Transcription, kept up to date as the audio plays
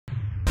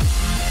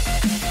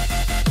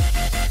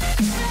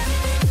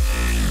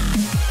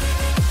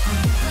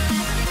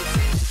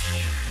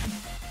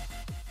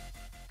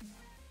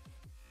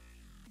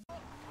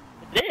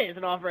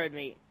an off-road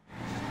meet.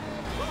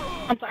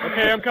 I'm sorry.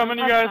 Okay, I'm coming,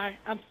 you guys. Sorry.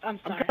 I'm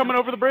sorry. I'm coming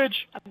over the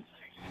bridge. I'm sorry.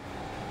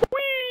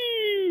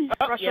 Whee!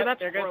 Oh, Rusher, yep, that's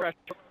there goes gross.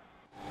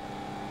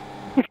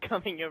 Rusher.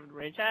 Coming over the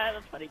bridge. Ah,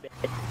 that's funny bit.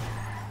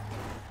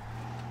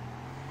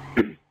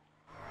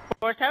 Of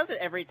course, how's it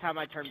every time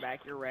I turn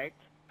back, you're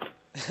wrecked?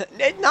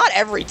 Not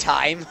every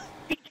time.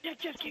 That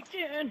just kicked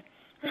in.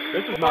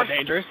 This is not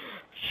dangerous.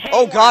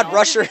 Oh God,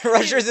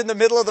 Rusher's in the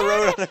middle of the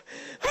road.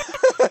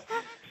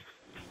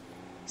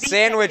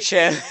 Sandwich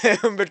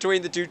him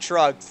between the two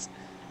trucks.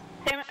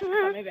 Damn it.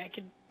 Oh, maybe I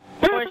could.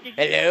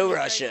 Hello,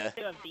 Russia.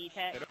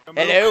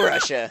 Hello,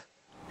 Russia.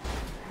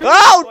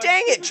 Oh,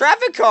 dang it!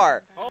 Traffic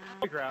car! Holy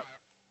crap.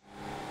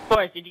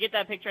 Forrest, did you get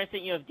that picture I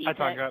sent you of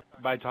D-Tech?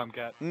 By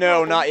Tomcat.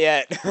 No, not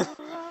yet.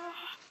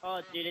 Oh,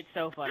 dude, it's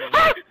so funny.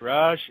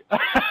 Rush.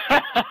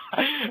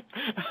 Hi,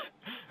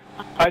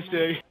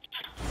 Stig.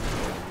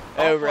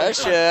 Oh,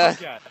 Russia.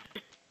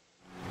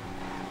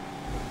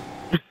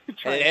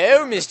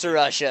 Hello, Mr.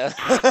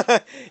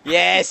 Russia.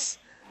 Yes.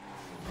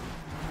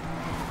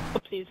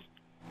 Oopsies.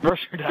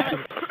 Rusher died.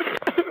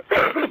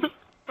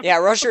 Yeah,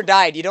 Rusher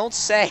died. You don't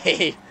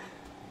say.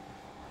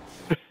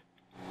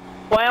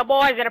 Well,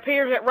 boys, it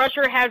appears that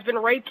Rusher has been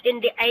raped in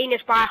the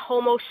anus by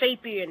Homo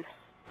sapien.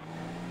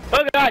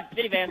 Oh God,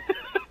 minivan.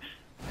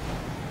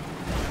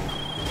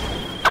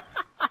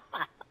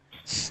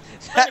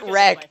 That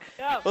wreck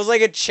was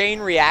like a chain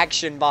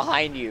reaction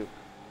behind you.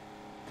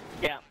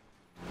 Yeah.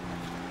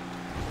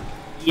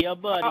 Yeah,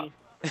 buddy.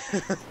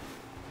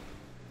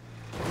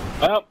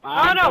 Well,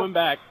 I'm no. coming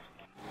back.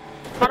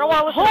 I don't want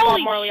to listen to Bob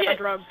Holy Marley on shit.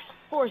 drugs.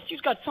 Forrest,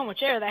 you've got so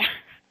much air there.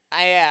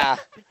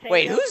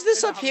 Wait, who's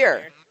this up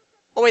here?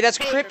 Oh wait, that's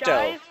Crypto.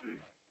 Guys,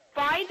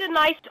 find a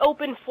nice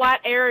open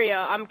flat area.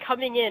 I'm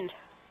coming in.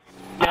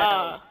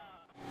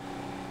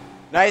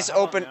 Nice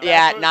open.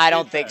 Yeah, no, I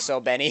don't think so,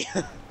 Benny.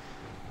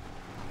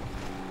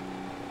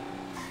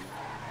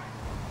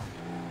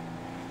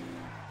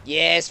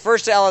 Yes,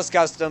 first to LS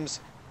Customs.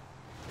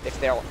 If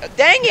they'll.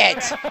 Dang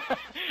it!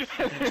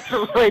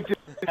 Right,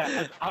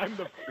 I'm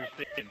the first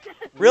in.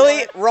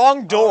 Really?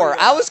 Wrong door.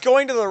 I was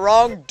going to the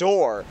wrong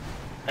door.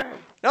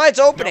 No, it's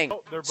opening.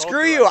 No, they're both Screw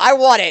right. you. I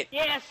want it.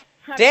 Yes.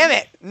 Damn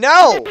it.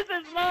 No. This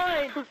is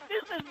mine. This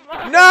is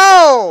mine.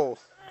 No.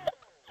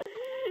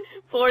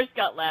 Forrest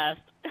got last.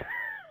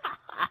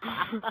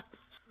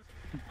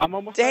 I'm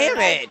almost Damn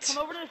there. it.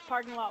 Come over to this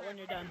parking lot when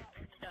you're done.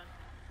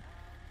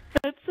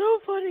 That's so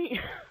funny.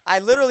 I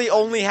literally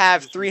only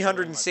have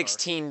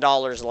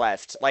 $316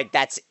 left. Like,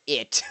 that's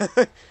it.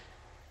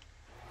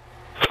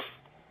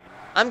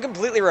 I'm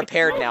completely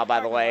repaired now, by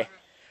the way.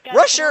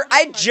 Rusher,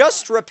 I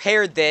just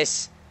repaired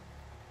this.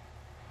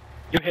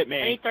 You hit I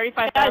me. need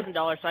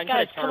 $35,000 so I can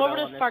Guys, put a come turbo over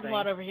to on this this parking thing.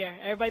 lot over here.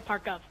 Everybody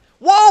park up.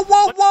 Whoa,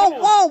 whoa, whoa,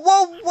 whoa,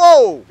 whoa,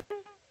 whoa!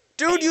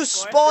 Dude, you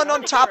spawned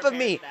on top of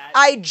me.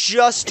 I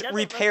just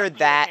repaired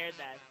that.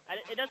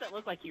 It doesn't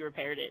look like you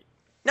repaired it.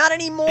 Not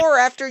anymore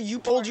after you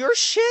pulled your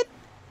shit.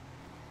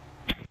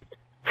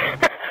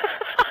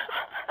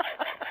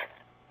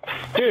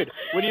 Dude,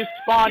 when you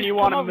spawn, you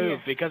want to over move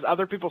here. because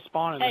other people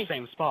spawn in Hey. the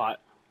same spot.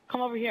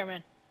 Come over here,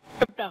 man.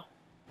 Crypto.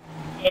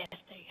 Yes,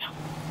 there you go.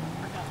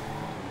 Park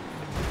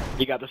up.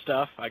 You got the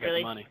stuff, I got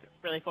Really? the money.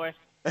 Really, Forrest?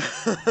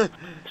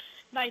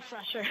 Nice,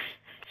 Rusher.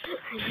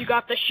 You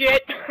got the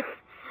shit.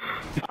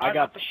 I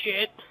got the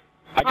shit.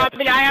 I got the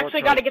I support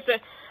actually got to truck.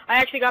 get the.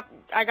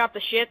 I got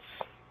the shits.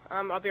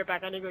 I'll be right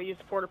back. I need to go use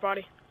the porta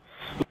potty.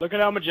 Look at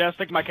how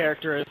majestic my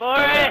character is.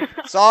 Forrest!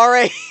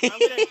 Sorry. I'm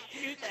gonna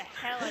shoot the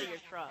hell out of your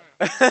truck.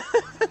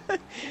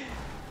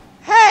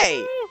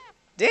 Hey!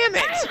 Damn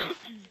it!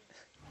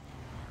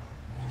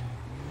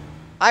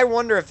 I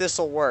wonder if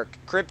this'll work.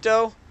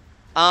 Crypto?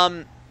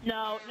 No.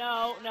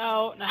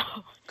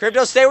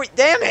 Crypto, stay with.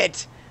 Damn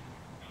it!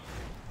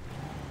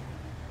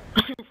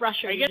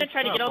 Rusher. Are you gonna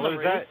try to get on the Is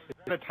roof?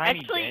 that a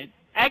tiny dent?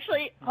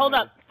 Actually, hold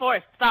up.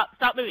 Forrest, stop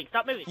moving,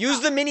 Use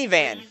Stop. the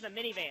minivan. Use the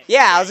minivan.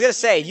 Yeah, I was gonna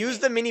say, use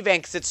the minivan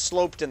because it's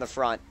sloped in the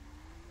front.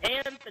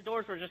 And the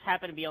doors were just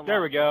happen to be unlocked.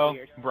 There we go.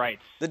 Weird. Bright.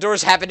 The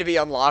doors happen to be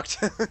unlocked.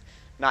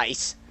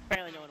 Nice.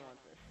 Apparently no one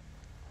wants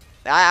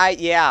this.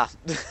 Yeah.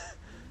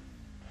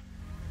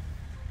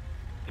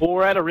 Well,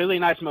 we're at a really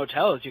nice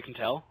motel, as you can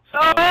tell. So.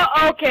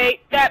 Oh,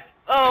 okay.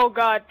 Oh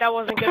god, that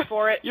wasn't good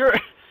for it. You're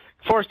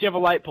Forrest, you have a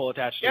light pole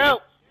attached to you. Yo!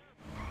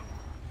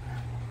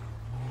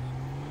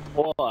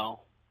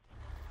 Well.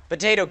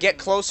 Potato, get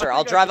closer.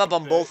 I'll drive up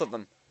on both of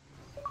them.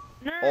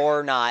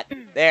 Or not.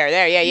 There,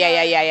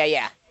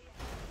 yeah.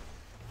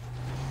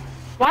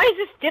 Why is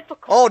this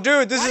difficult? Oh,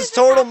 dude, this is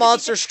total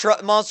monster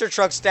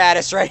truck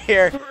status right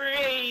here.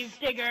 Grave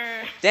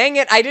digger. Dang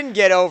it, I didn't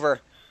get over.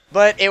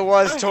 But it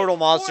was total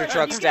monster Forrest,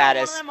 truck you get on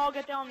one of status. them, I'll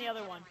get down the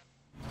other one.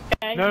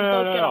 Okay, No. you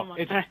both get on one.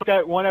 It's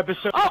that one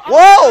episode.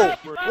 Whoa!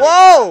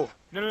 Whoa!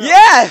 No.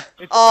 Yeah!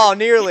 Oh,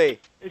 nearly.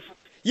 It's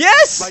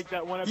yes! like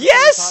that one episode.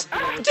 Yes! of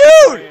Top Gear.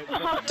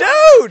 Dude!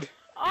 Dude!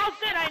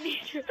 Austin, I need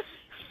you.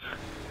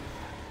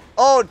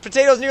 Oh,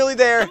 Potato's nearly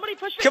there. Somebody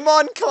push me. Come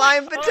on,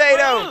 climb,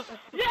 Potato.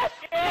 Yes!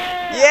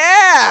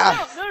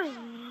 Yeah!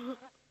 No.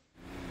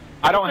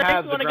 I don't I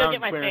have just the wanna go ground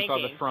get my clearance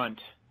on the pancakes.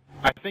 front.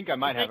 I think I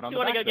might have it on You the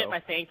want to back, go get though. my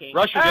thanking?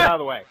 Rusher, get out of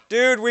the way.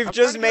 Dude, we've I'm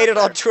just trying to made get it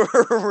up onto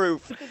a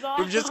roof. This is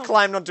We've just awesome.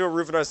 climbed onto a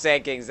roof in our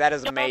Sand Kings. That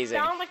is amazing.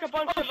 Sound like a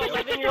bunch of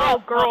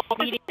 11-year-old girls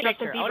meeting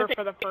Justin I wanna Bieber take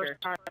for the a picture.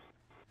 first time.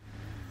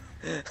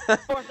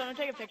 Of course, I'm gonna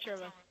take a picture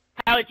of us.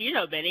 How would you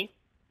know, Benny?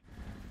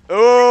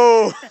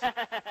 Ooh.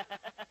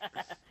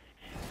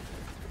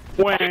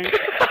 Wang.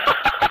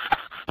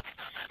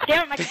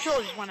 Damn it, my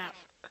controller just went out.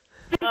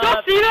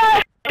 See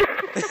that?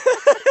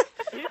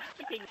 Who's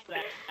thinking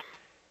that?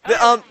 I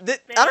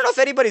don't know if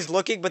anybody's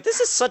looking, but this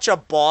is such a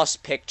boss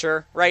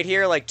picture right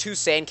here. Like 2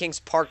 Sand Kings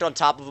parked on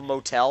top of a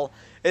motel.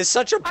 It's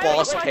such a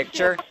boss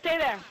picture. Stay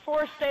there.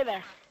 Forrest, stay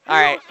there. All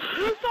right.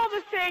 Who saw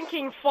the Sand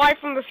King fly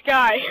from the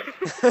sky?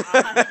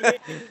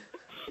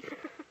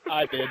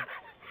 I did.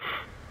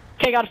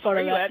 Okay, got a photo Where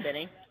of you that. at,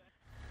 Benny?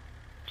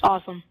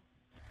 Awesome.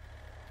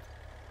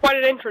 Quite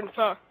an entrance,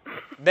 huh?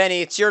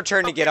 Benny, it's your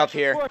turn to get up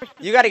here.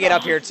 You got to get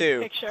up here too.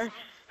 Picture.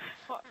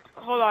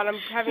 Hold on, I'm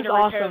having This to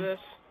is repair awesome. this.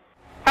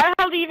 How the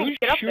hell do you even Who's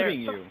get up there?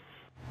 shooting you?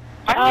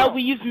 I don't know.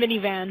 We used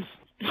minivans.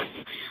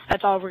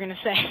 That's all we're gonna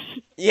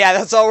say. Yeah,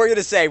 that's all we're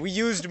gonna say. We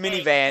used Hey,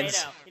 minivans.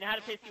 Potato, you know how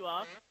to piss you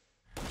off?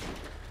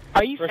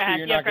 Are you Rusher, fat?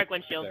 you're yeah, not crack gonna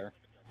windshield. there.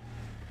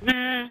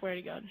 Nah. Swear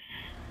to God.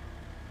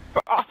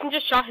 Austin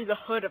just shot the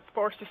hood of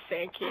Forrest's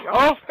Sand King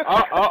Oh,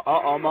 off.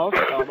 almost.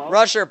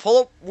 Rusher,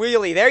 pull up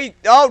wheelie. There you.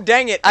 Oh,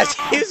 dang it! I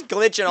see he's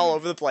glitching all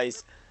over the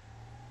place.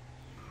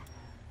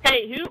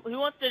 Hey, who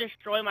wants to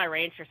destroy my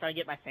rancher so I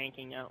get my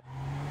thanking out?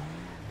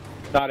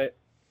 Not it.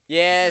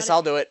 Yes,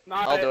 I'll do it.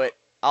 Not I'll do it.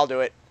 I'll do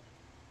it.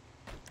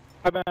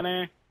 Hi,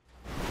 Benny.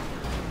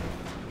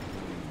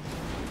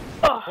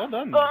 Well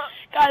done.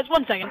 Guys,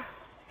 1 second.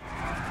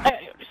 I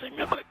gotta go do something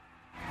real quick.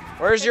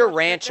 Where's your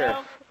rancher?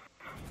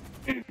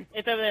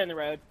 It's over there in the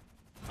road.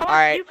 All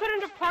right. You couldn't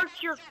have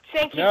parked your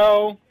Sand King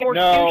No, or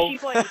no. sushi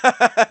place.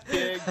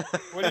 Dig,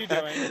 what are you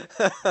doing?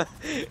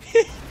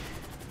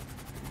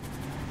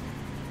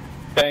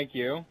 Thank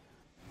you.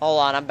 Hold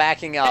on, I'm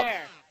backing up.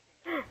 There.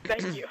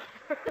 Thank you.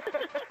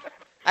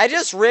 I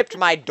just ripped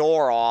my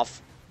door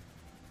off.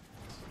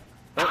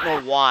 I don't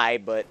know why,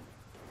 but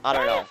I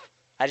don't know.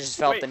 I just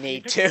felt Wait, the can you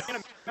need pick to. me up in a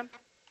minivan?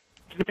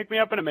 Can you pick me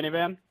up in a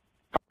minivan?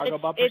 Cargo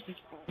bumpers?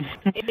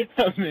 It's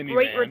A minivan.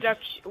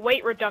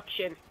 weight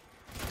reduction.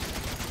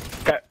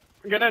 Okay,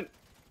 I'm gonna...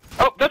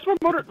 Oh, that's my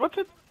motor. What's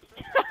it?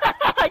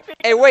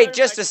 Hey, wait,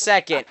 just a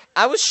second.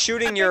 I was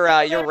shooting your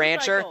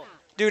rancher.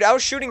 Dude, I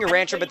was shooting your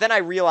rancher, but then I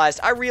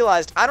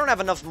realized I don't have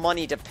enough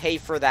money to pay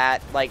for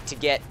that, like, to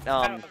get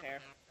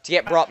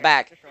brought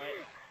back.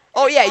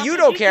 Oh, yeah, you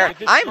don't care.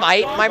 I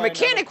might. My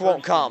mechanic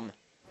won't come.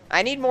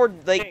 I need more,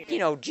 like, you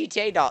know,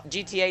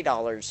 GTA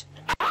dollars.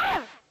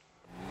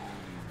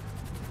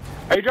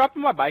 Are you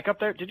dropping my bike up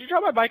there? Did you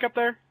drop my bike up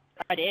there?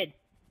 I did.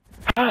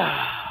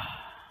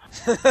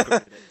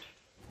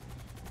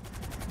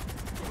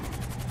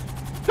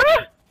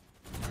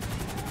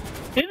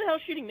 Who the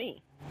hell's shooting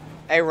me?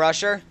 Hey,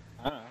 Rusher.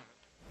 I don't know.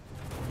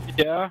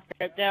 Yeah.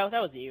 No, that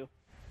was you.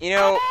 You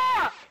know...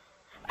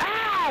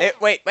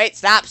 Wait,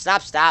 stop.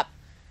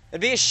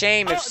 It'd be a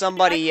shame if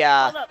somebody,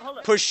 Hold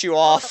up. pushed you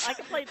Hold off. up, I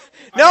can play...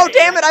 No, Okay,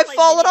 damn it, I I've can play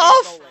fallen mini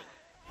off! bowling.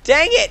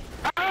 Dang it!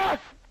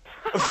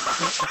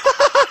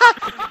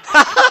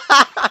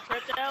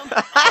 Crypto?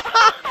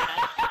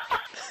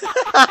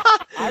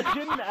 I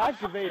didn't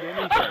activate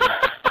anything.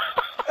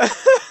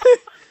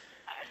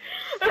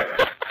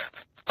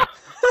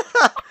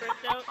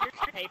 Crypto, you're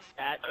tape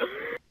that.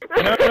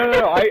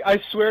 No.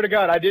 I swear to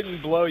God, I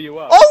didn't blow you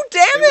up. Oh,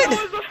 damn it!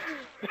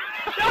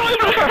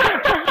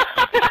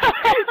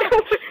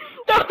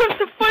 That was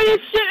the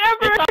funniest shit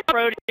ever! This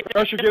off-roading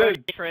Rusher, get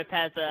in. trip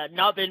has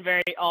not been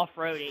very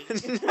off-roading. I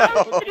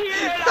was sitting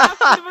here and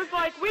Austin was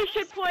like, we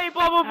should play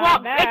blah blah blah,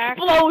 back.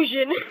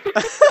 explosion!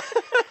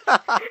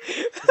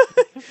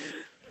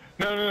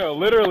 No.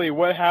 Literally,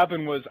 what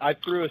happened was I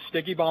threw a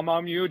sticky bomb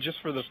on you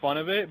just for the fun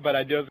of it, but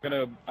I wasn't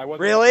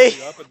Really? gonna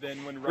blow you up, but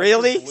then when Rusher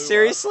Really? blew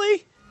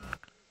Seriously?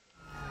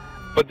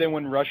 But then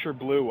when Rusher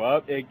blew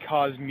up, it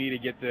caused me to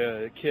get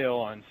the kill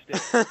on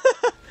stick.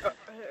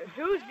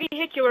 Whose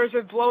vehiculars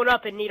have blown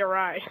up and need a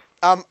ride?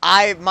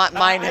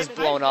 Mine has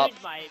blown up.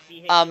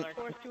 Blown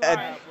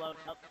up.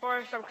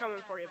 Forrest, I'm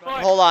coming for you,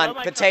 buddy. Hold on, Oh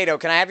my Potato,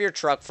 can I have your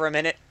truck for a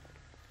minute?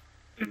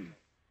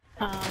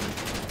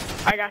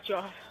 I got you,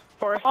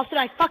 Forrest. Austin,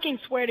 I fucking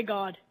swear to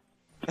God.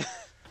 It's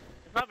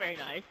not very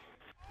nice.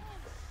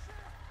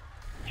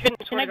 Shouldn't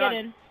Can swear I to get God.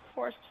 in?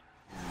 Forrest.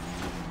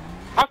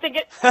 Austin,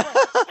 get...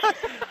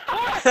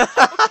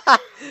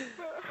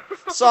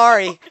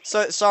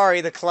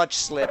 Sorry, the clutch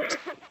slipped.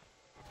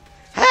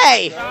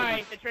 Hey!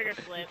 Sorry, the trigger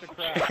slipped.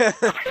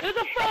 There's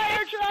a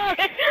fire truck!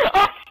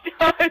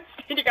 Austin,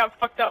 you got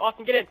fucked up.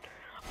 Austin, get in.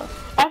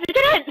 Austin,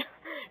 get in!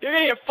 You're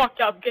gonna get fucked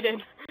up. Get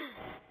in.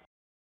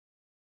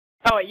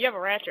 Oh, wait, you have a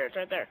rancher. It's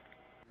right there.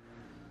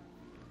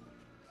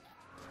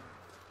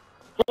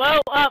 Blow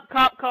up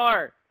cop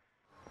car.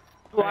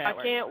 Why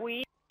can't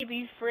we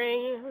be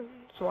friends?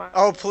 Why?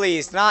 Oh,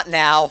 please, not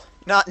now.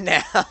 Not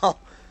now.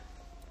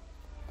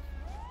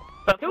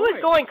 Who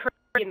is going crazy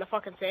in the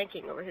fucking Sand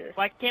King over here?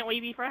 Why can't we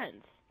be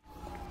friends?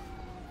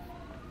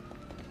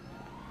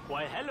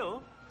 Why,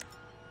 hello.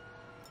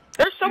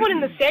 There's someone in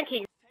the Sand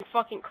King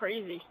fucking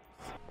crazy.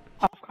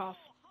 Cough, cough.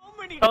 How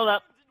many? Hold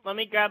up. Let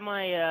me grab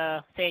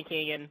my Sand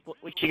King and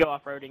we should go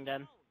off-roading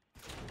then.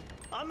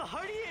 I'm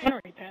hurrying.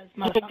 Henry Paz,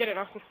 get it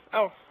off.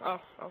 Oh.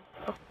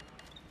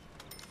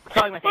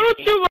 Calling my Why Sand don't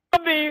King. you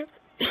love me?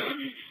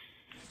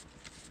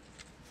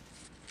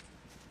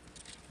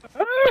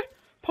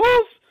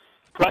 Pulse!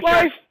 Rusher.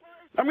 Life!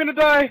 I'm gonna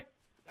die!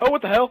 Oh,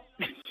 what the hell?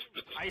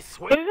 I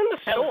swear. He's in the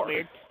That was store.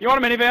 weird. You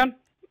want a minivan?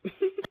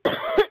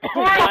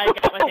 I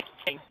got my Sand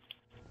King.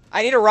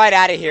 I need to ride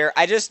out of here.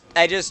 I just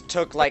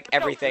took like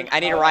everything. I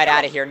need to ride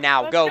out of here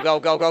now.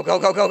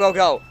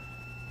 Go.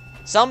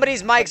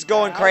 Somebody's mic's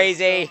going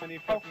crazy. So many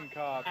fucking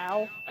cops.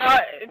 Ow.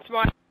 It's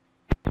mine.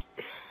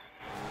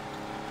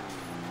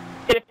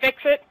 Did it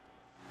fix it?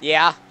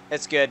 Yeah,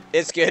 it's good.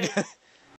 It's good.